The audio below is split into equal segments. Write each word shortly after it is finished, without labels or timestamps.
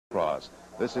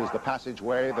This is the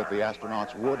passageway that the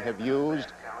astronauts would have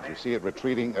used. As you see it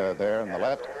retreating there on the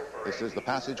left, this is the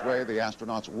passageway the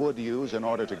astronauts would use in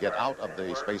order to get out of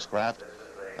the spacecraft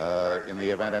in the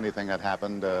event anything had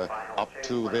happened up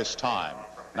to this time.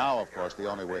 Now, of course, the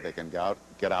only way they can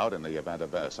get out in the event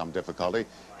of some difficulty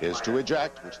is to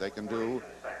eject, which they can do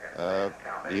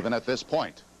even at this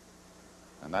point.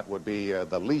 And that would be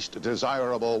the least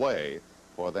desirable way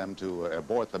for them to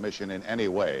abort the mission in any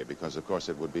way, because, of course,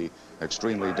 it would be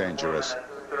extremely dangerous.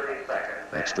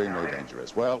 Extremely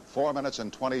dangerous. Well, 4 minutes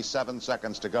and 27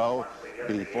 seconds to go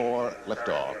before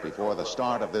liftoff, before the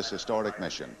start of this historic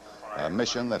mission. A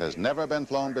mission that has never been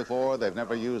flown before. They've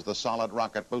never used the solid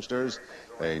rocket boosters.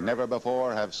 They never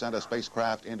before have sent a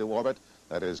spacecraft into orbit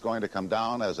that is going to come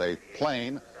down as a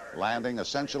plane, landing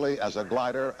essentially as a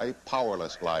glider, a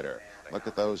powerless glider. Look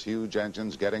at those huge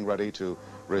engines getting ready to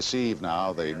receive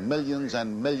now the millions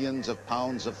and millions of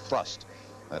pounds of thrust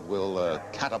that will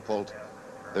catapult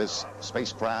this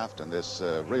spacecraft and this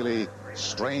really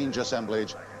strange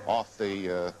assemblage off the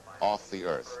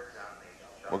Earth.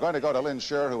 We're going to go to Lynn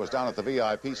Scher, who is down at the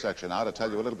VIP section now, to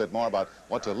tell you a little bit more about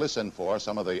what to listen for,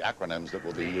 some of the acronyms that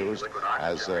will be used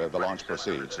as the launch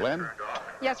proceeds. Lynn?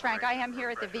 Yes, Frank, I am here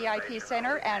at the VIP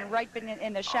Center and right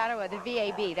in the shadow of the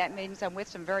VAB. That means I'm with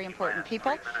some very important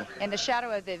people in the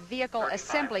shadow of the Vehicle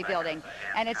Assembly Building.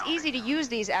 And it's easy to use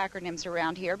these acronyms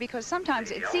around here because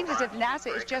sometimes it seems as if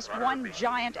NASA is just one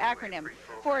giant acronym.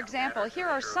 For example, here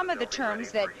are some of the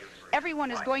terms that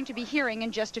everyone is going to be hearing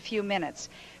in just a few minutes.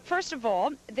 First of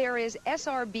all, there is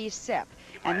SRB-SEP,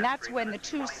 and that's when the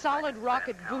two solid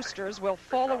rocket boosters will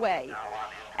fall away.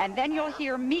 And then you'll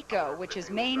hear MECO, which is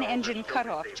main engine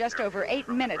cutoff, just over 8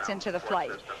 minutes into the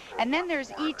flight. And then there's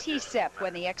ET-SEP,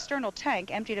 when the external tank,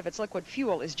 emptied of its liquid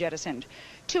fuel, is jettisoned.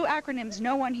 Two acronyms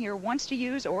no one here wants to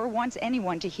use or wants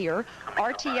anyone to hear.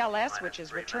 RTLS, which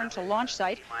is return to launch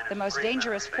site, the most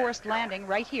dangerous forced landing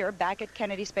right here back at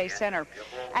Kennedy Space Center.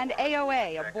 And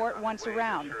AOA, abort once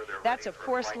around. That's a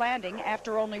forced landing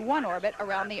after only one orbit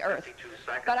around the Earth.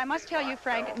 But I must tell you,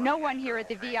 Frank, no one here at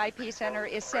the VIP Center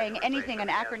is saying anything in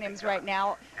acronyms right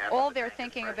now. All they're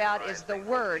thinking about is the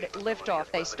word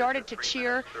liftoff. They started to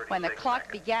cheer when the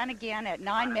clock began again at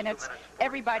 9 minutes.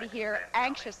 Everybody here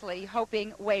anxiously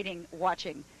hoping, waiting,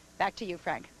 watching. Back to you,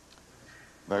 Frank.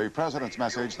 The President's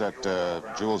message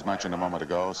that Jules mentioned a moment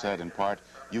ago said, in part,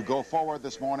 you go forward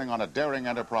this morning on a daring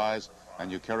enterprise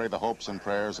and you carry the hopes and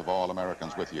prayers of all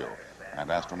Americans with you. And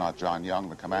astronaut John Young,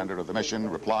 the commander of the mission,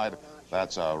 replied,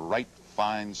 that's a right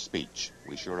fine speech.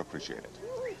 We sure appreciate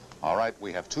it. All right,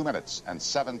 we have 2 minutes and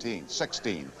 17,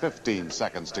 16, 15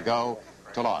 seconds to go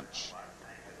to launch.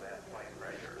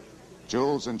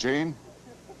 Jules and Gene?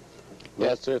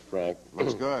 That's it, Frank.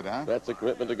 Looks good, huh? That's a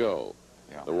commitment to go.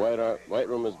 Yeah. The White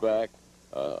Room is back.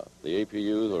 The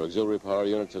APUs, or auxiliary power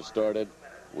units, have started,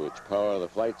 which power the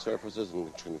flight surfaces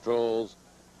and controls.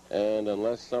 And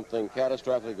unless something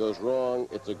catastrophic goes wrong,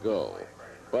 it's a go.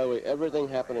 By the way, everything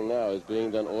happening now is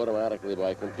being done automatically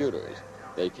by computers.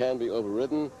 They can be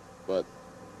overridden, but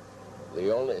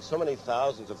so many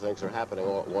thousands of things are happening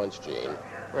all at once, Gene.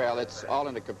 Well, it's all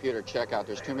in the computer checkout.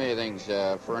 There's too many things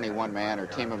for any one man or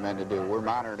team of men to do. We're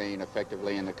monitoring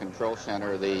effectively in the control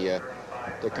center the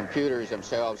computers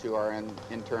themselves, who are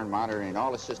in turn monitoring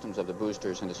all the systems of the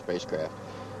boosters in the spacecraft.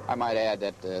 I might add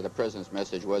that the President's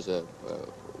message was a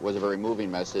very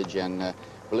moving message, and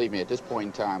believe me, at this point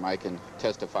in time, I can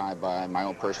testify by my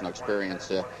own personal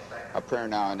experience. A prayer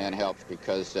now and then helps,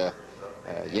 because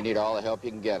you need all the help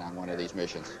you can get on one of these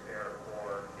missions.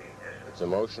 It's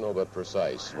emotional but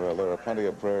precise. Well, there are plenty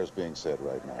of prayers being said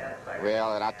right now.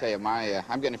 Well, and I'll tell you,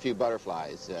 I'm getting a few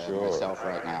butterflies myself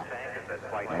right now.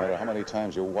 No matter how many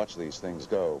times you watch these things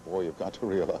go, boy, you've got to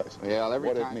realize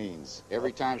what it means.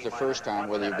 Every time's the first time,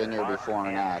 whether you've been there before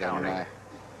or not. And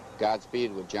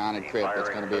Godspeed with John and Crip. It's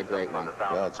going to be a great one.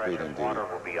 Godspeed indeed. Water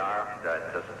will be armed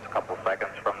just a couple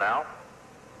seconds from now.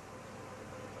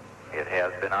 It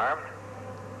has been armed.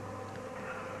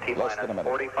 T-minus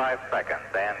 45 seconds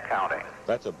and counting.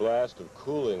 That's a blast of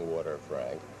cooling water,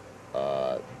 Frank,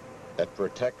 that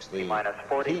protects the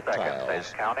heat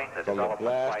tiles from the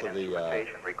blast of the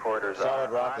solid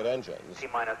rocket engines.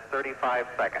 T-minus 35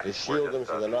 seconds. To shield them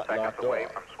so they're not knocked away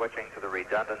from switching to the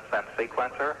redundant sense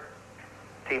sequencer.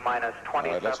 T-minus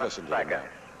 27 seconds.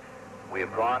 We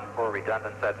have gone for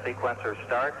redundant set sequencer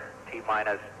start.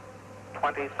 T-minus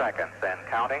 20 seconds and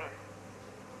counting.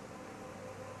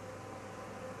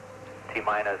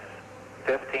 T-minus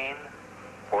 15,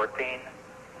 14,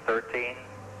 13,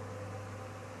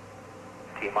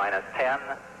 T-minus 10,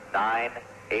 9,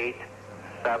 8,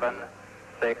 7,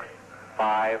 6,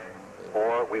 5,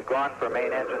 4. We've gone for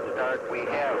main engine start. We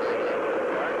have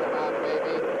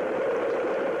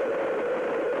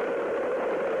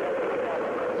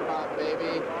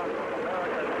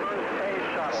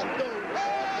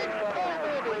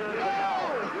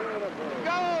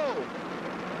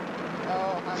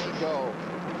honey, go.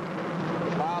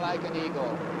 Fly like an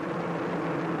eagle.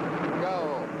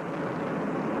 Go.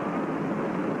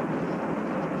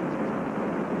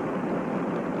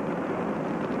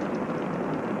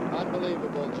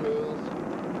 Unbelievable, Jules.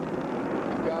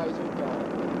 You guys are gone.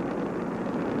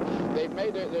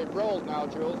 They've rolled now,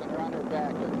 Jules, and they're on their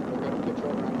back. They're going to pitch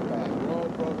over on their back.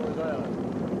 Rolled for Rhode Island.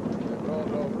 They've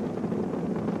rolled over.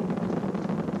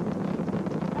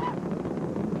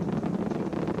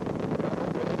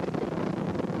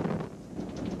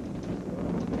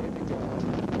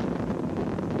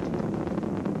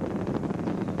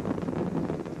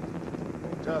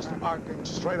 Just arcing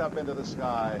straight up into the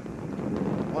sky.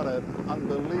 What an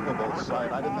unbelievable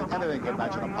sight. I didn't think anything could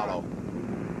match an Apollo.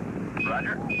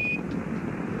 Roger.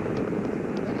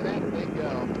 Look at that big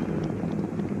go.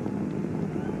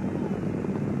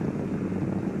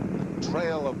 The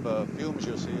trail of fumes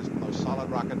you see is from those solid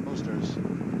rocket boosters.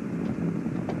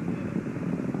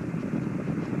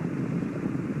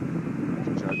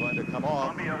 Which are going to come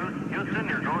off. Houston,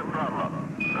 you're going throttle up.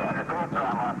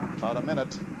 About a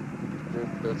minute.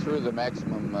 They're through the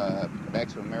maximum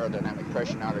aerodynamic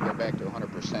pressure now to get back to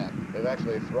 100%. They've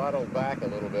actually throttled back a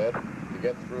little bit to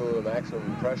get through the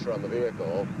maximum pressure on the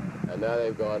vehicle, and now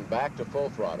they've gone back to full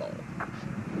throttle.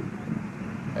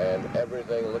 And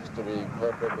everything looks to be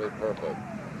perfectly perfect.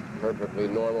 Perfectly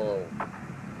normal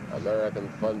American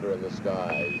thunder in the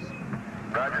skies.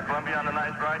 Roger, Columbia on the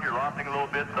nice ride. You're lofting a little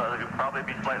bit, so you'll probably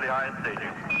be slightly high in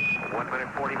staging. 1 minute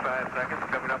 45 seconds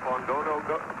coming up on go, no,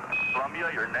 go.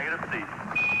 Columbia, you're negative seat.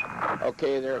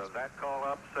 Okay, there. So that call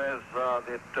up says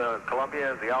that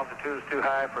Columbia, the altitude is too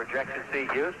high for ejection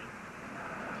seat use.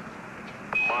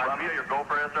 Columbia, your go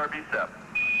for SRB step.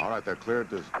 All right, they're cleared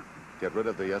to get rid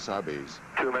of the SRBs.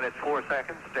 2 minutes 4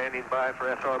 seconds, standing by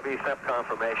for SRB step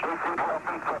confirmation.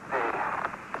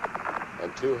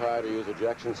 And too high to use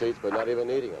ejection seats, but not even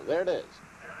needing them. There it is.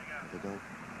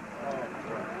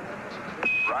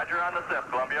 Roger on the step,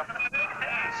 Columbia.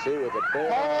 See with the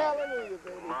ball. Hallelujah,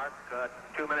 baby. Mark,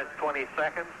 2 minutes 20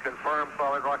 seconds, confirm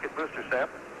solid rocket booster step.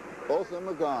 Both of them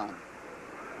are gone.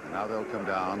 And now they'll come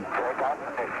down.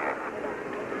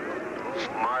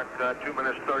 Mark, 2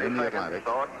 minutes 30 In the seconds.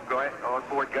 Atlantic.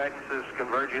 On-board guidance is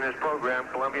converging as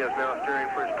programmed. Columbia is now steering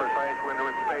for its precise window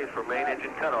in space for main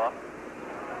engine cutoff.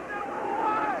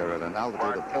 They're at an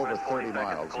altitude of over 30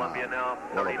 miles Columbia now,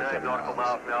 Well over 39 nautical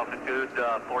miles in altitude,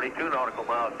 42 nautical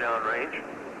miles downrange.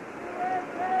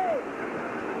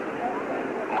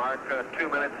 Mark, 2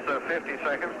 minutes 50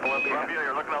 seconds. Columbia,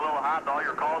 you're looking a little hot. All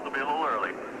your calls will be a little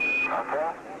early.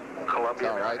 Okay.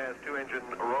 Columbia All right. now has 2-engine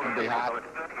rotor. It'll be hot. A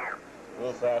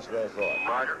little faster than I thought.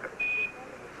 Mark,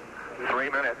 3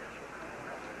 minutes.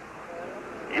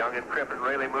 Young and Crippen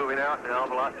really moving out. Now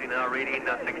velocity now reading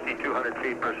 6,200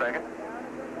 feet per second.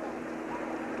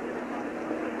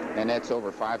 And that's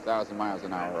over 5,000 miles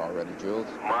an hour already, Jules.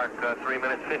 Mark, 3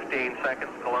 minutes 15 seconds.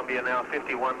 Columbia now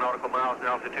 51 nautical miles in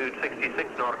altitude,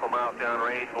 66 nautical miles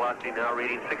downrange. Velocity now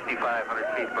reading 6,500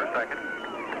 feet per second.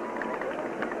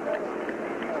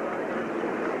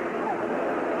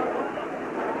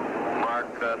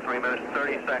 Mark, 3 minutes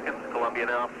 30 seconds. Columbia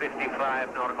now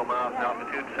 55 nautical miles in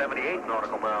altitude, 78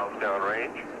 nautical miles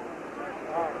downrange.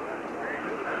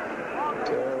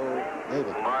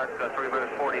 Mark, 3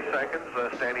 minutes 40 seconds,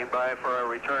 standing by for a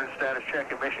return status check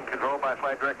and mission control by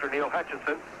Flight Director Neil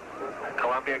Hutchinson.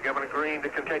 Columbia given a green to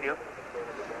continue.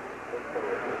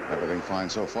 Everything fine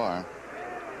so far.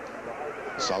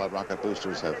 Solid rocket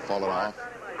boosters have fallen off.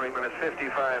 3 minutes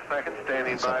 55 seconds,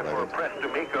 standing by for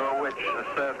Prestamico, which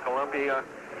says Columbia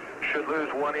should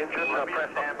lose 1 engine.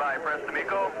 Stand by,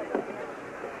 Prestamico.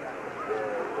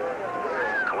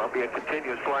 Columbia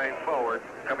continues flying forward,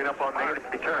 coming up on negative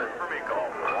return.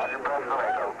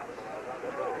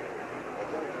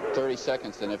 30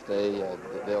 seconds, and if they'll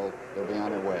be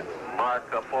on their way.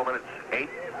 Mark, 4 minutes 8.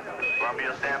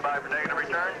 Columbia stand by for negative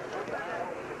return.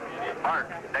 Mark,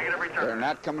 negative return. They're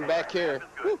not coming back here.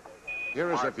 Woo.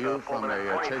 Here is a view from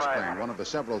a chase plane, one of the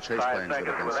several chase planes that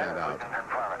have been sent out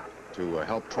to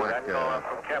help track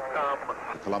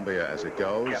Capcom, Columbia as it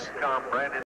goes. Capcom, Brandon.